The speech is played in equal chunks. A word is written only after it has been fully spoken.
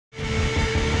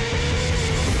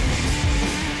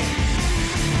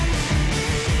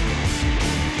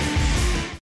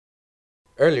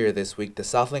Earlier this week, the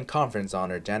Southland Conference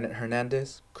honored Janet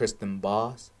Hernandez, Kristen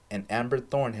Boss, and Amber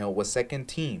Thornhill with second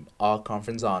team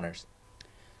All-Conference honors.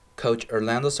 Coach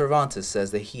Orlando Cervantes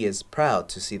says that he is proud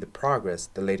to see the progress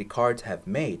the Lady Cards have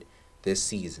made this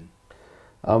season.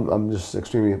 I'm just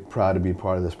extremely proud to be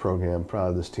part of this program, proud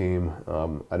of this team.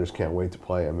 I just can't wait to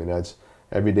play. I mean, that's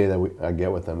every day that I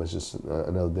get with them is just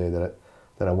another day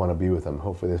that I want to be with them.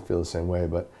 Hopefully they feel the same way.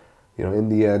 But you know, in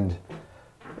the end,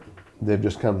 they've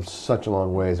just come such a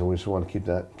long ways, and we just want to keep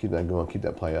that going, keep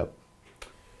that play up.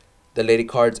 The Lady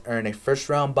Cards earned a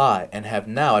first-round bye and have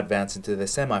now advanced into the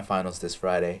semifinals this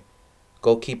Friday.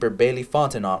 Goalkeeper Bailey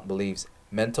Fontenot believes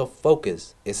mental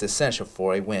focus is essential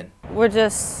for a win. We've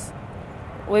just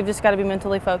got to be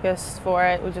mentally focused for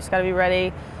it. We've just got to be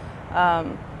ready.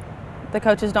 The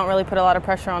coaches don't really put a lot of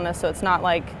pressure on us, so it's not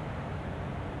like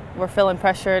we're feeling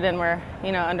pressured and we're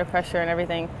under pressure and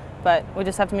everything. But we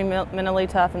just have to be mentally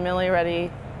tough and mentally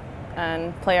ready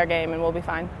and play our game, and we'll be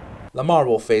fine. Lamar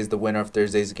will face the winner of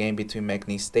Thursday's game between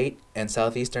McNeese State and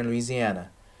Southeastern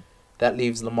Louisiana. That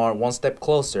leaves Lamar one step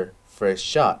closer for a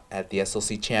shot at the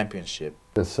SLC championship.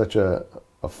 It's such a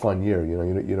fun year. You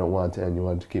don't want it to end. You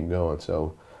want it to keep going.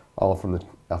 So all from the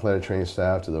athletic training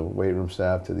staff to the weight room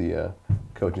staff to the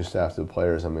coaching staff to the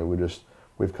players. I mean,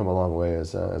 we've come a long way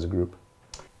as a group.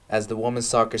 As the women's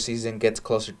soccer season gets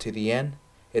closer to the end,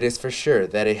 it is for sure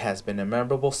that it has been a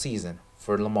memorable season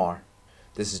for Lamar.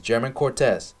 This is German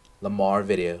Cortez, Lamar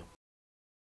Video.